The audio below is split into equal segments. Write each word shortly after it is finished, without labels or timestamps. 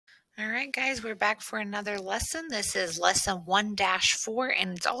All right, guys, we're back for another lesson. This is lesson 1-4,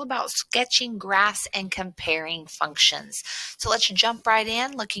 and it's all about sketching graphs and comparing functions. So let's jump right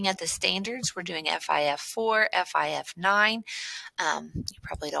in. Looking at the standards, we're doing FIF4, FIF9. You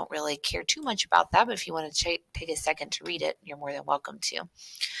probably don't really care too much about that, but if you want to take a second to read it, you're more than welcome to.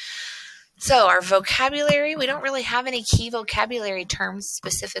 So our vocabulary, we don't really have any key vocabulary terms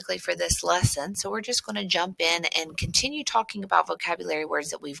specifically for this lesson, so we're just going to jump in and continue talking about vocabulary words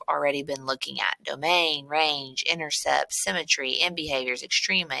that we've already been looking at. Domain, range, intercept, symmetry, end behaviors,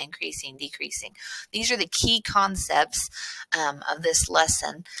 extrema, increasing, decreasing. These are the key concepts of this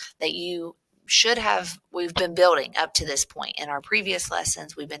lesson that we've been building up to this point. In our previous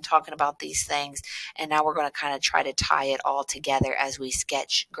lessons, we've been talking about these things, and now we're going to kind of try to tie it all together as we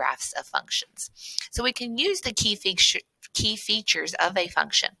sketch graphs of functions. So we can use the key features of a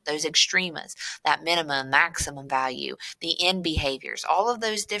function, those extremas, that minimum, maximum value, the end behaviors, all of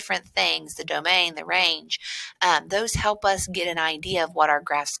those different things, the domain, the range, those help us get an idea of what our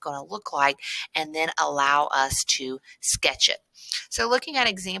graph's going to look like and then allow us to sketch it. So looking at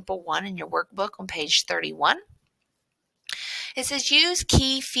example 1 in your workbook on page 31, it says use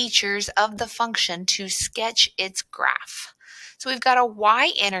key features of the function to sketch its graph. So we've got a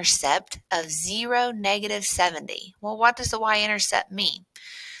y-intercept of 0, -70. Well, what does the y-intercept mean?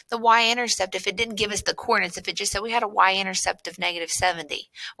 The y-intercept, if it didn't give us the coordinates, if it just said we had a y-intercept of -70,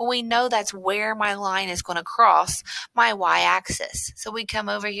 well, we know that's where my line is going to cross my y-axis. So we come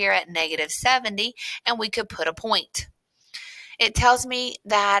over here at -70 and we could put a point. It tells me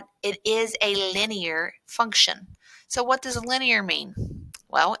that it is a linear function. So what does linear mean?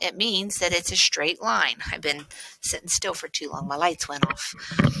 Well, it means that it's a straight line. I've been sitting still for too long. My lights went off.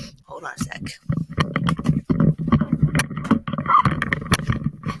 Hold on a sec.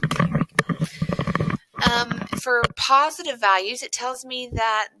 For positive values, it tells me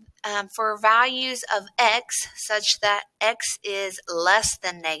that for values of x such that x is less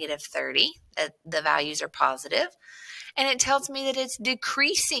than -30, the values are positive. And it tells me that it's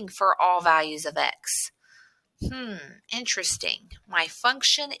decreasing for all values of x. Interesting. My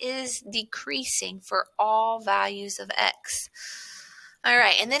function is decreasing for all values of x. All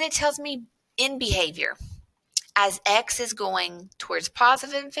right, and then it tells me end behavior. As x is going towards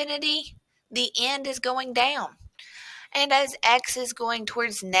positive infinity, the end is going down. And as x is going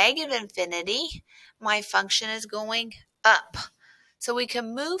towards negative infinity, my function is going up. So we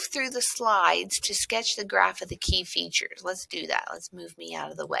can move through the slides to sketch the graph of the key features. Let's do that. Let's move me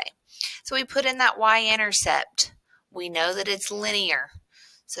out of the way. So we put in that y-intercept. We know that it's linear,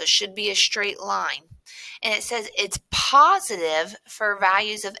 so it should be a straight line. And it says it's positive for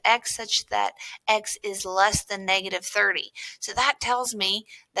values of x such that x is less than -30. So that tells me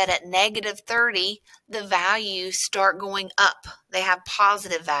that at -30, the values start going up. They have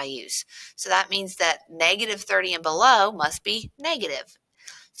positive values. So that means that -30 and below must be negative.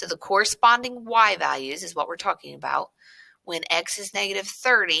 So the corresponding y values is what we're talking about. When x is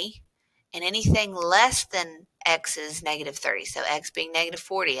 -30 and anything less than x is -30, so x being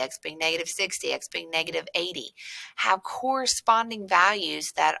 -40, x being -60, x being -80, have corresponding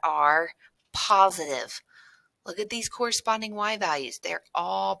values that are positive. Look at these corresponding y values. They're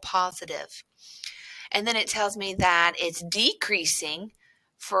all positive. And then it tells me that it's decreasing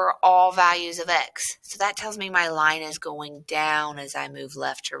for all values of x. So that tells me my line is going down as I move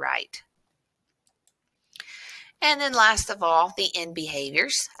left to right. And then last of all, the end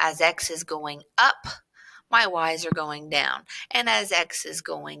behaviors. As x is going up, my y's are going down. And as x is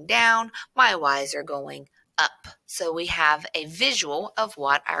going down, my y's are going up. So we have a visual of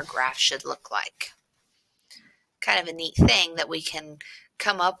what our graph should look like. Kind of a neat thing that we can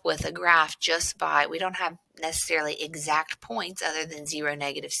come up with a graph just by, we don't have necessarily exact points other than 0,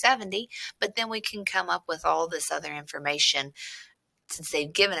 -70, but then we can come up with all this other information. Since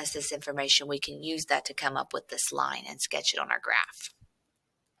they've given us this information, we can use that to come up with this line and sketch it on our graph.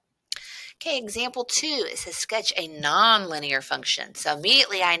 Okay, example 2, it says sketch a nonlinear function. So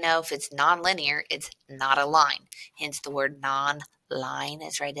immediately I know if it's nonlinear, it's not a line. Hence the word non-line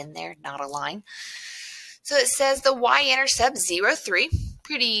is right in there, not a line. So it says the y-intercept 0, 3.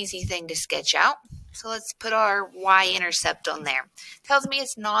 Pretty easy thing to sketch out. So let's put our y-intercept on there. It tells me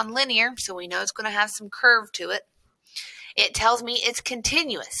it's nonlinear, so we know it's going to have some curve to it. It tells me it's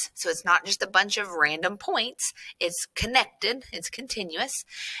continuous, so it's not just a bunch of random points. It's connected, it's continuous,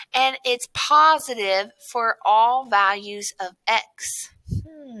 and it's positive for all values of x.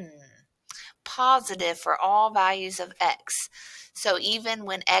 Positive for all values of x. So even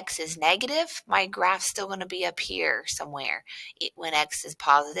when x is negative, my graph's still going to be up here somewhere. When x is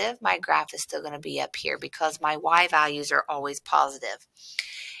positive, my graph is still going to be up here because my y values are always positive.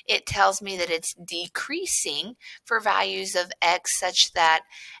 it tells me that it's decreasing for values of x such that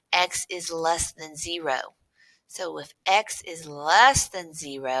x is less than 0. So if x is less than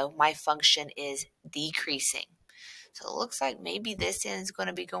 0, my function is decreasing. So it looks like maybe this end is going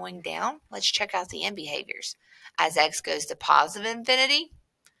to be going down. Let's check out the end behaviors. As x goes to positive infinity,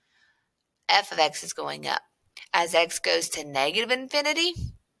 f of x is going up. As x goes to negative infinity,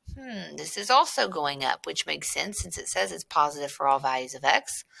 this is also going up, which makes sense since it says it's positive for all values of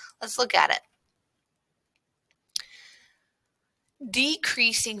x. Let's look at it.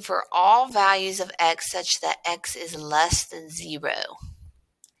 Decreasing for all values of x such that x is less than 0.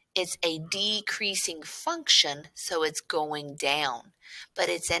 It's a decreasing function, so it's going down. But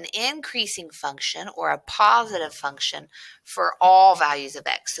it's an increasing function or a positive function for all values of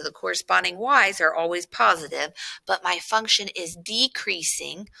x. So the corresponding y's are always positive, but my function is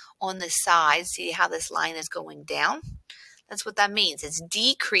decreasing on the side. See how this line is going down? That's what that means. It's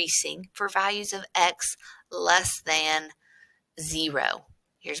decreasing for values of x less than 0.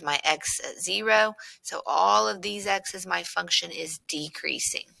 Here's my x at 0. So all of these x's, my function is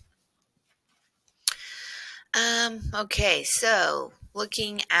decreasing. Okay, so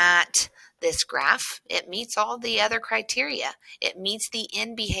looking at this graph, it meets all the other criteria. It meets the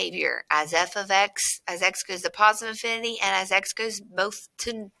end behavior as f of x, as x goes to positive infinity, and as x goes both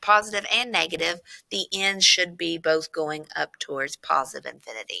to positive and negative, the ends should be both going up towards positive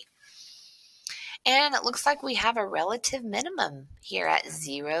infinity. And it looks like we have a relative minimum here at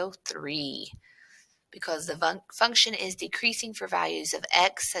 0, 3. Because the function is decreasing for values of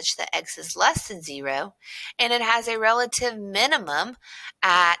x such that x is less than 0, and it has a relative minimum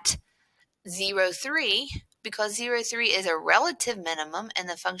at 0, 3. Because 0, 3 is a relative minimum and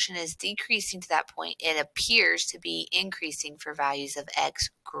the function is decreasing to that point, it appears to be increasing for values of x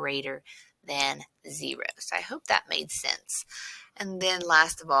greater than 0. So I hope that made sense. And then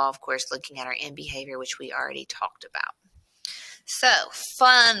last of all, of course, looking at our end behavior, which we already talked about. So,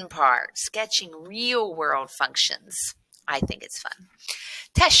 fun part, sketching real world functions. I think it's fun.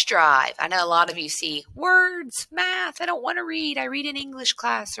 Test drive. I know a lot of you see words, math. I don't want to read. I read in English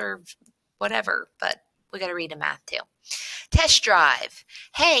class or whatever, but we got to read in math too. Test drive.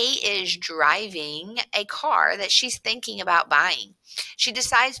 Hay is driving a car that she's thinking about buying. She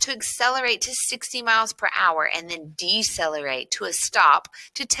decides to accelerate to 60 miles per hour and then decelerate to a stop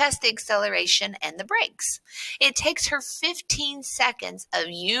to test the acceleration and the brakes. It takes her 15 seconds of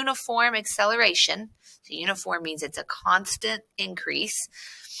uniform acceleration. So uniform means it's a constant increase,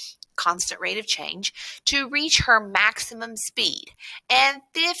 constant rate of change, to reach her maximum speed, and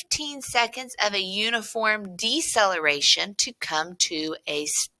 15 seconds of a uniform deceleration to come to a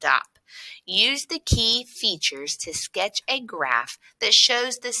stop. Use the key features to sketch a graph that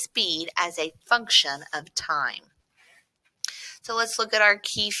shows the speed as a function of time. So let's look at our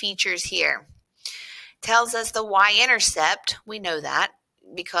key features here. Tells us the y-intercept. We know that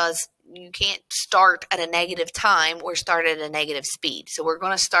because you can't start at a negative time or start at a negative speed. So we're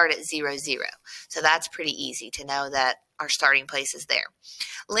going to start at 0, 0. So that's pretty easy to know that our starting place is there.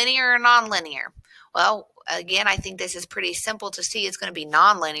 Linear or nonlinear? Well, again, I think this is pretty simple to see. It's going to be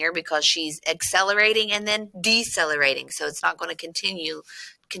nonlinear because she's accelerating and then decelerating. So it's not going to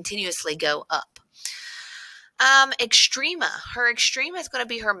continuously go up. Extrema. Her extrema is going to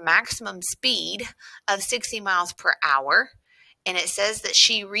be her maximum speed of 60 miles per hour. And it says that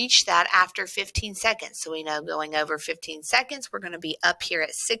she reached that after 15 seconds. So we know going over 15 seconds, we're going to be up here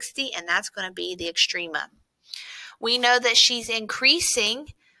at 60, and that's going to be the extrema. We know that she's increasing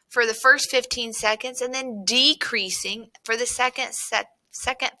for the first 15 seconds and then decreasing for the second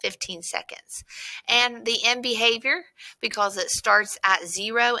 15 seconds. And the end behavior, because it starts at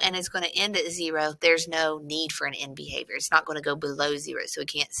 0 and is going to end at 0, there's no need for an end behavior. It's not going to go below 0. So we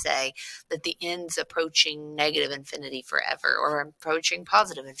can't say that the end's approaching negative infinity forever or approaching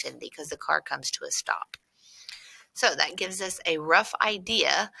positive infinity because the car comes to a stop. So that gives us a rough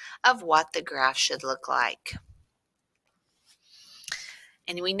idea of what the graph should look like.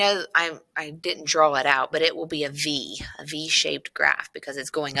 And we know I didn't draw it out, but it will be a V-shaped graph because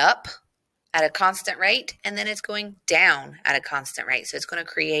it's going up at a constant rate and then it's going down at a constant rate. So it's going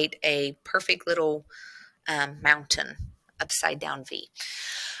to create a perfect little mountain, upside down V.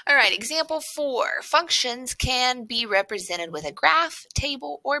 All right, example 4. Functions can be represented with a graph,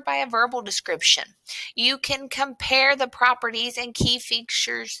 table, or by a verbal description. You can compare the properties and key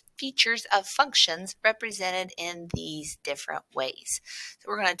features of functions represented in these different ways. So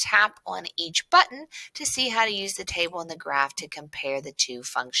we're going to tap on each button to see how to use the table and the graph to compare the two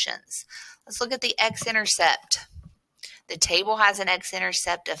functions. Let's look at the x-intercept. The table has an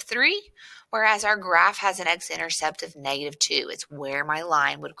x-intercept of 3, whereas our graph has an x-intercept of -2. It's where my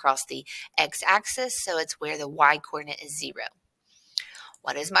line would cross the x-axis, so it's where the y-coordinate is 0.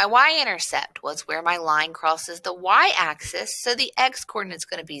 What is my y-intercept? Well, it's where my line crosses the y-axis, so the x-coordinate is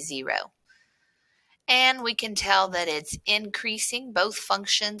going to be 0. And we can tell that it's increasing. Both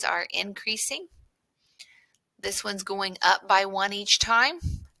functions are increasing. This one's going up by 1 each time,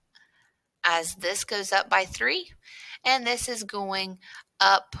 as this goes up by 3. And this is going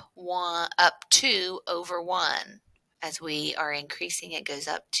up 2 over 1. As we are increasing, it goes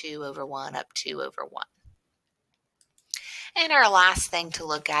up 2 over 1, up 2 over 1. And our last thing to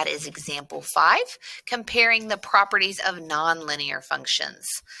look at is example 5, comparing the properties of nonlinear functions.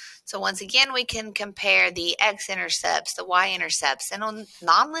 So once again, we can compare the x-intercepts, the y-intercepts, and on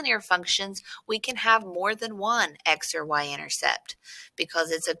nonlinear functions, we can have more than one x or y-intercept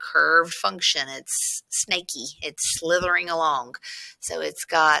because it's a curved function. It's snaky. It's slithering along. So it's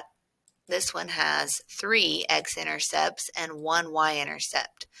got, this one has 3 x-intercepts and 1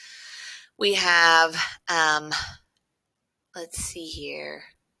 y-intercept. We have, let's see here.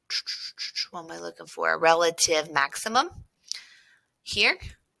 What am I looking for? A relative maximum here.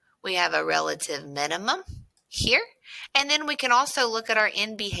 We have a relative minimum here. And then we can also look at our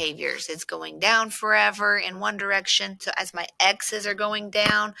end behaviors. It's going down forever in one direction. So as my x's are going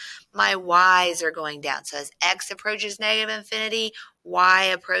down, my y's are going down. So as x approaches -infinity, y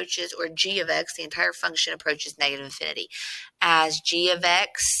approaches, or g of x, the entire function approaches -infinity. As g of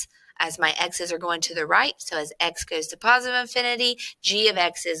x, as my x's are going to the right, so as x goes to positive infinity, g of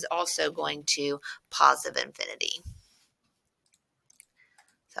x is also going to positive infinity.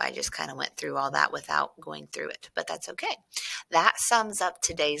 So I just kind of went through all that without going through it, but that's okay. That sums up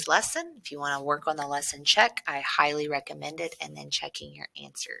today's lesson. If you want to work on the lesson check, I highly recommend it, and then checking your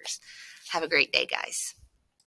answers. Have a great day, guys.